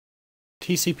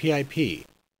TCP/IP,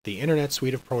 the Internet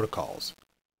Suite of Protocols,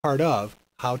 part of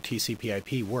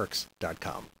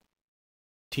HowTCPIPWorks.com.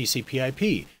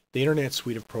 TCP/IP, the Internet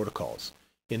Suite of Protocols.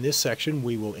 In this section,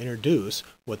 we will introduce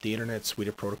what the Internet Suite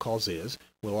of Protocols is.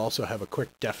 We'll also have a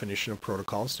quick definition of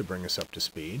protocols to bring us up to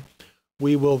speed.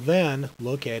 We will then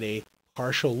look at a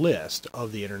partial list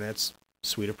of the Internet's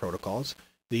suite of protocols.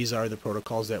 These are the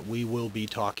protocols that we will be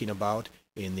talking about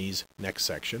in these next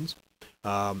sections.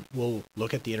 We'll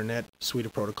look at the Internet Suite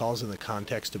of Protocols in the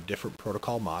context of different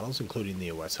protocol models, including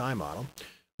the OSI model.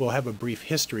 We'll have a brief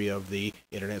history of the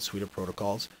Internet Suite of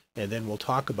Protocols, and then we'll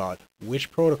talk about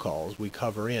which protocols we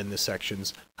cover in the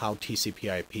sections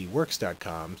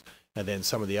HowTCPIPWorks.com, and then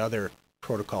some of the other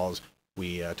protocols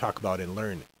we talk about in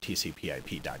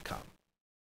LearnTCPIP.com.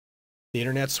 The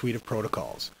Internet Suite of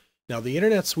Protocols. Now, the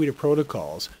Internet Suite of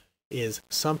Protocols is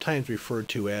sometimes referred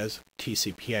to as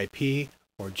TCP/IP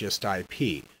or just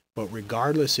IP, but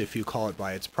regardless if you call it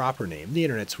by its proper name, the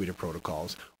Internet Suite of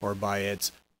Protocols, or by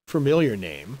its familiar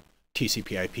name,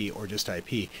 TCP/IP or just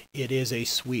IP, it is a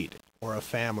suite or a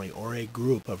family or a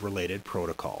group of related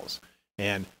protocols.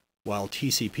 And while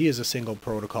TCP is a single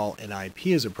protocol and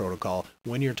IP is a protocol,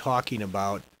 when you're talking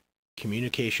about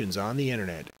communications on the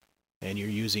Internet and you're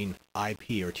using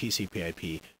IP or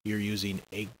TCP/IP, you're using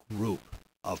a group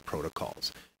of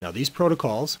protocols. Now, these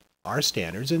protocols are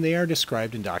standards, and they are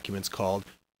described in documents called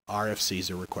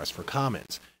RFCs, or requests for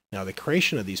comments. Now, the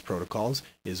creation of these protocols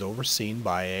is overseen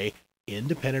by an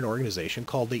independent organization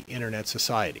called the Internet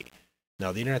Society.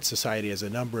 Now, the Internet Society has a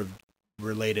number of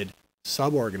related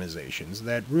sub-organizations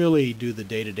that really do the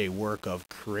day-to-day work of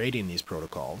creating these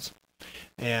protocols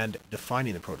and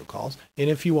defining the protocols.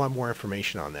 And if you want more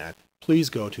information on that,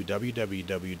 please go to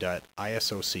www.isoc.org.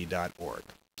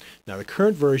 Now, the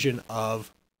current version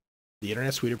of the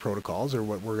Internet Suite of Protocols, or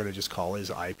what we're going to just call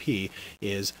is IP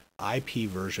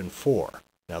version 4.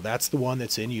 Now, that's the one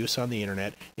that's in use on the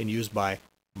Internet and used by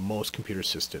most computer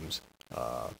systems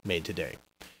made today.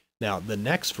 Now, the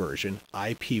next version,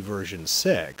 IP version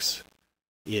 6,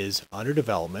 is under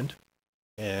development,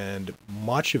 and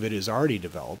much of it is already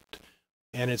developed,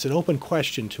 and it's an open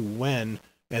question to when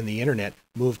and the Internet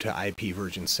moved to IP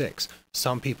version 6.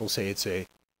 Some people say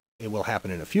it will happen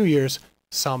in a few years.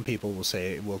 Some people will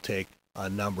say it will take a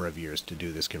number of years to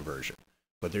do this conversion.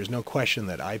 But there's no question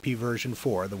that IP version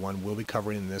 4, the one we'll be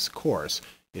covering in this course,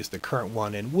 is the current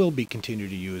one and will be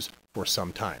continued to use for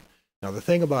some time. Now, the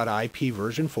thing about IP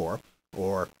version 4,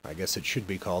 or I guess it should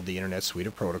be called the Internet Suite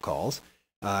of Protocols,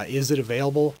 is it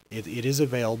available? It is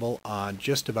available on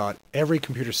just about every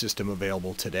computer system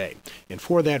available today. And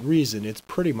for that reason, it's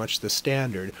pretty much the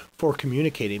standard for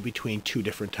communicating between two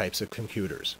different types of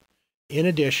computers. In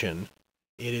addition,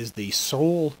 it is the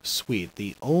sole suite,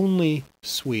 the only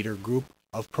suite or group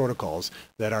of protocols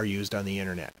that are used on the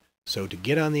Internet. So to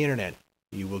get on the Internet,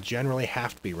 you will generally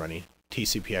have to be running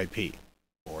TCP/IP,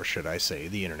 or should I say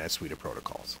the Internet Suite of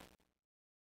Protocols.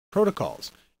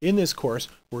 Protocols. In this course,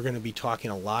 we're going to be talking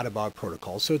a lot about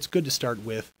protocols, so it's good to start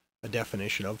with a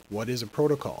definition of what is a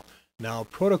protocol. Now, a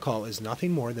protocol is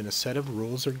nothing more than a set of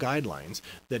rules or guidelines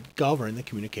that govern the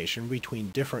communication between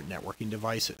different networking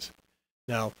devices.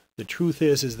 Now, the truth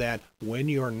is that when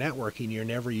you're networking, you're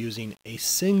never using a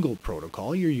single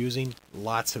protocol. You're using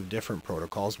lots of different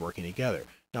protocols working together.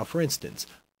 Now, for instance,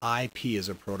 IP is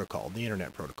a protocol, the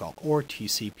Internet Protocol, or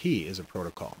TCP is a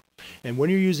protocol. And when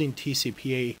you're using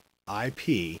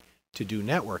TCP/IP to do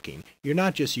networking, you're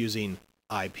not just using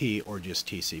IP or just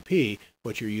TCP,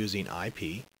 but you're using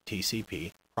IP,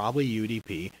 TCP, probably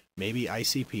UDP, maybe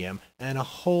ICPM, and a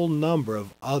whole number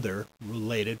of other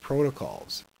related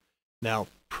protocols. Now,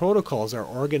 protocols are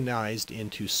organized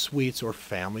into suites or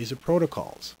families of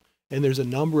protocols. And there's a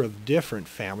number of different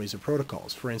families of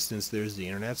protocols. For instance, there's the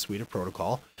Internet Suite of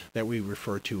Protocol that we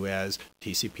refer to as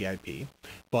TCP/IP.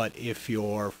 But if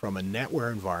you're from a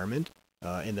netware environment,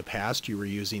 in the past you were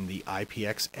using the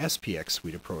IPX/SPX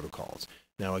suite of protocols.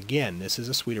 Now again, this is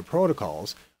a suite of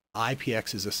protocols.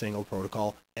 IPX is a single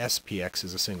protocol, SPX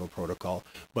is a single protocol,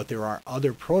 but there are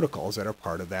other protocols that are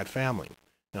part of that family.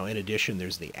 Now, in addition,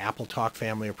 there's the AppleTalk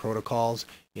family of protocols.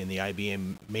 In the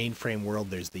IBM mainframe world,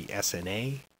 there's the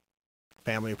SNA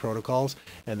family of protocols,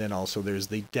 and then also there's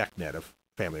the DECnet of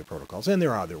family of protocols, and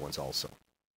there are other ones also.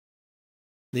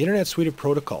 The Internet Suite of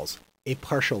Protocols, a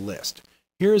partial list.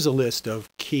 Here is a list of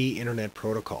key Internet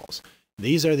protocols.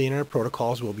 These are the Internet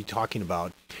protocols we'll be talking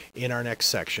about in our next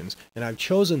sections, and I've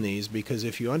chosen these because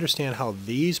if you understand how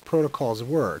these protocols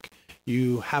work,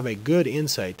 you have a good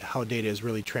insight to how data is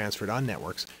really transferred on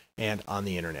networks and on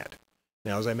the Internet.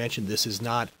 Now, as I mentioned, this is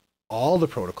not all the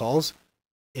protocols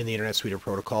in the Internet Suite of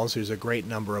Protocols. There's a great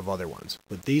number of other ones,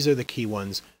 but these are the key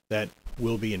ones that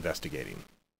we'll be investigating.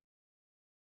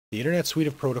 The Internet Suite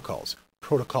of Protocols,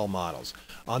 protocol models.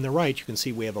 On the right, you can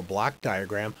see we have a block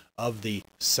diagram of the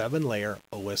 7-layer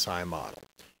OSI model.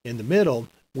 In the middle,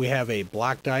 we have a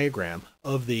block diagram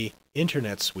of the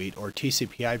Internet Suite or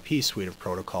TCP/IP suite of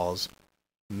protocols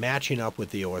matching up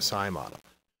with the OSI model.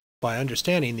 By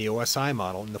understanding the OSI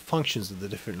model and the functions of the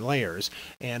different layers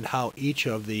and how each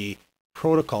of the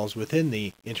protocols within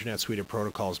the Internet Suite of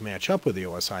Protocols match up with the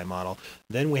OSI model,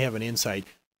 then we have an insight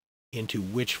into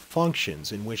which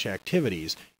functions and which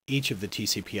activities each of the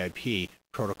TCP/IP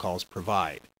protocols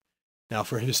provide. Now,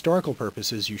 for historical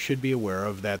purposes, you should be aware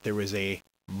of that there was a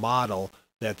model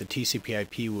that the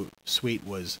TCP/IP suite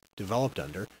was developed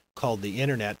under called the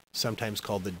Internet, sometimes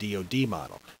called the DoD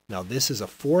model. Now, this is a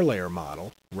 4-layer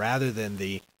model rather than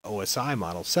the OSI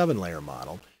model, 7-layer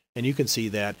model, and you can see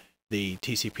that the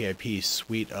TCP/IP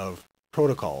suite of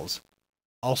protocols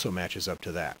also matches up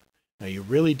to that. Now, you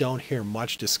really don't hear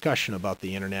much discussion about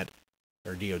the Internet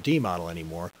or DoD model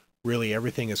anymore. Really,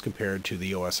 everything is compared to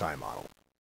the OSI model.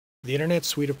 The Internet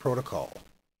Suite of Protocol,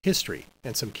 history,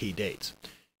 and some key dates.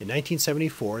 In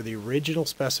 1974, the original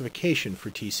specification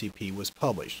for TCP was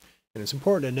published, and it's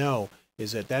important to know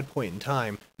is at that point in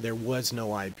time, there was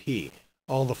no IP.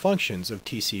 All the functions of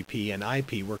TCP and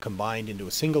IP were combined into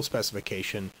a single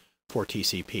specification for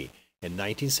TCP. In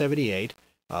 1978,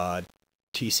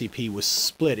 TCP was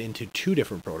split into 2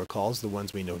 different protocols, the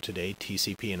ones we know today,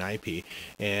 TCP and IP,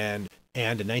 and in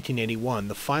 1981,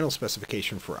 the final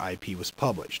specification for IP was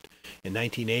published. In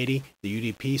 1980, the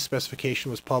UDP specification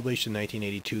was published. In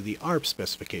 1982, the ARP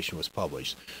specification was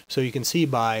published. So you can see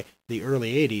by the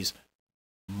early 80s,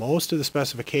 most of the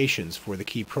specifications for the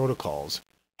key protocols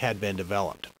had been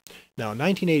developed. Now, in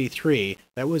 1983,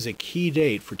 that was a key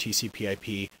date for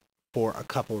TCP/IP for a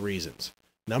couple reasons.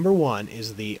 Number one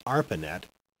is the ARPANET.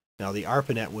 Now, the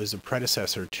ARPANET was a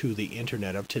predecessor to the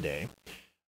Internet of today.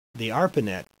 The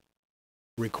ARPANET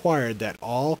required that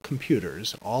all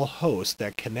computers, all hosts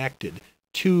that connected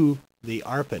to the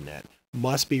ARPANET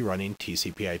must be running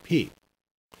TCP/IP.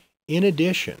 In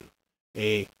addition,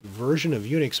 a version of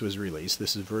Unix was released.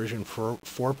 This is version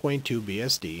 4.2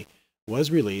 BSD, was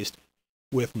released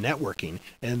with networking,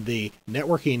 and the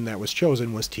networking that was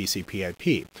chosen was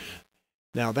TCP/IP.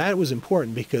 Now, that was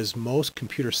important because most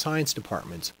computer science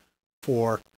departments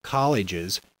for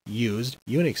colleges used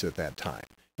Unix at that time.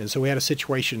 And so we had a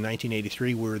situation in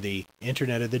 1983 where the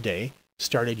Internet of the day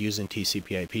started using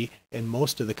TCP/IP, and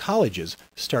most of the colleges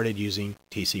started using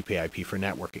TCP/IP for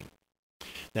networking.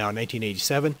 Now, in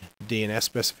 1987, DNS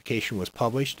specification was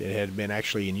published. It had been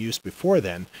actually in use before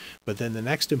then, but then the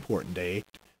next important date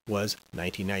was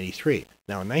 1993.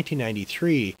 Now, in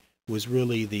 1993 was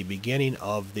really the beginning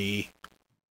of the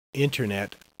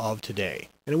Internet of today.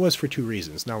 And it was for 2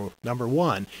 reasons. Now, number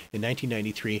one, in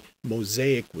 1993,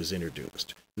 Mosaic was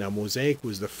introduced. Now, Mosaic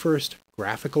was the first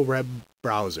graphical web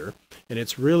browser, and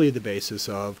it's really the basis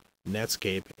of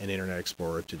Netscape and Internet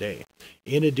Explorer today.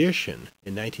 In addition,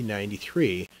 in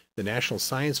 1993, the National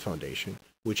Science Foundation,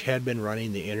 which had been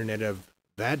running the Internet of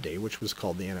that day, which was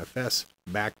called the NFS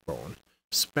backbone,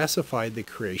 specified the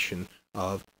creation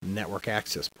of network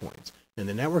access points. And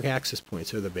the network access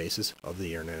points are the basis of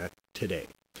the Internet today.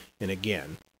 And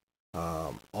again,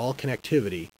 all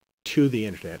connectivity to the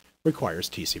Internet requires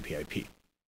TCP/IP.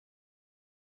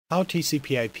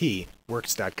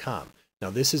 HowTCPIP-works.com. Now,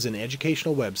 this is an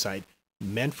educational website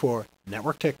meant for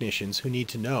network technicians who need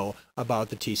to know about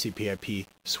the TCP/IP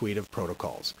suite of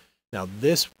protocols. Now,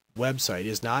 this website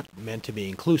is not meant to be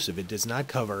inclusive. It does not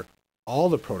cover all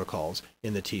the protocols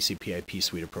in the TCP/IP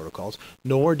suite of protocols,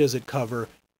 nor does it cover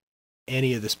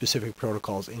any of the specific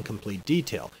protocols in complete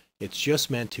detail. It's just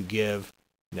meant to give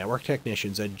network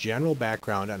technicians a general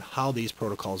background on how these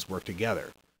protocols work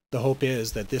together. The hope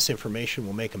is that this information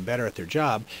will make them better at their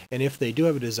job, and if they do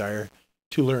have a desire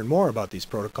to learn more about these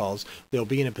protocols, they'll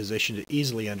be in a position to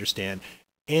easily understand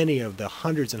any of the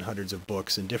hundreds and hundreds of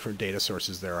books and different data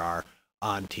sources there are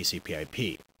on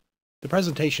TCP/IP. The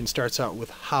presentation starts out with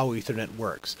how Ethernet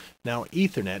works. Now,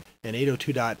 Ethernet and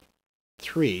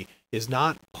 802.3 is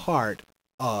not part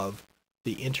of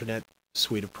the Internet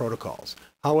suite of protocols.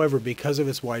 However, because of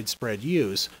its widespread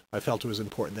use, I felt it was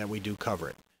important that we do cover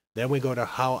it. Then we go to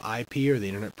how IP or the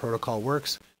Internet Protocol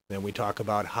works. Then we talk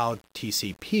about how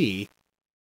TCP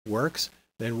works.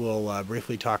 Then we'll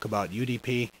briefly talk about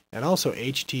UDP and also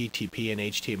HTTP and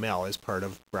HTML as part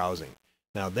of browsing.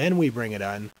 Now then we bring it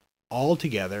on all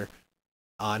together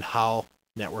on how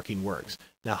networking works.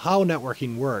 Now, how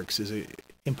networking works is an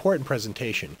important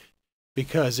presentation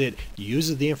because it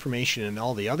uses the information in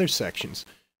all the other sections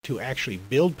to actually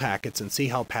build packets and see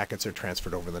how packets are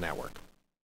transferred over the network.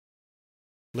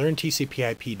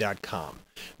 LearnTCPIP.com.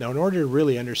 Now, in order to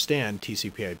really understand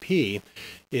TCP/IP,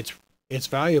 it's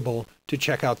valuable to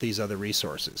check out these other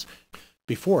resources.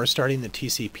 Before starting the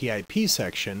TCP/IP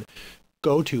section,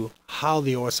 go to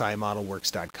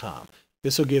howtheosiModelWorks.com.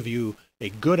 This will give you a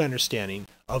good understanding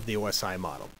of the OSI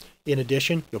model. In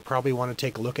addition, you'll probably want to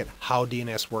take a look at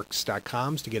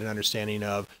howDNSWorks.com to get an understanding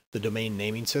of the domain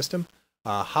naming system.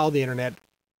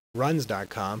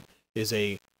 HowTheInternetRuns.com is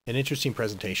an interesting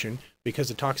presentation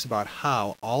because it talks about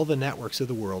how all the networks of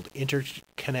the world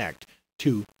interconnect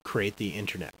to create the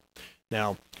internet.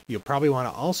 Now, you'll probably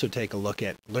want to also take a look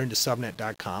at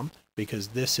LearnToSubnet.com because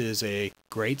this is a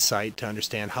great site to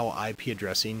understand how IP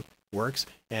addressing works,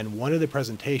 and one of the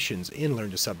presentations in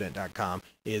LearnToSubnet.com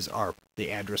is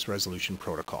the address resolution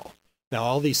protocol. Now,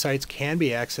 all these sites can be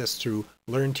accessed through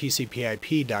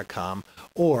LearnTCPIP.com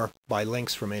or by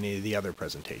links from any of the other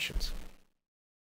presentations.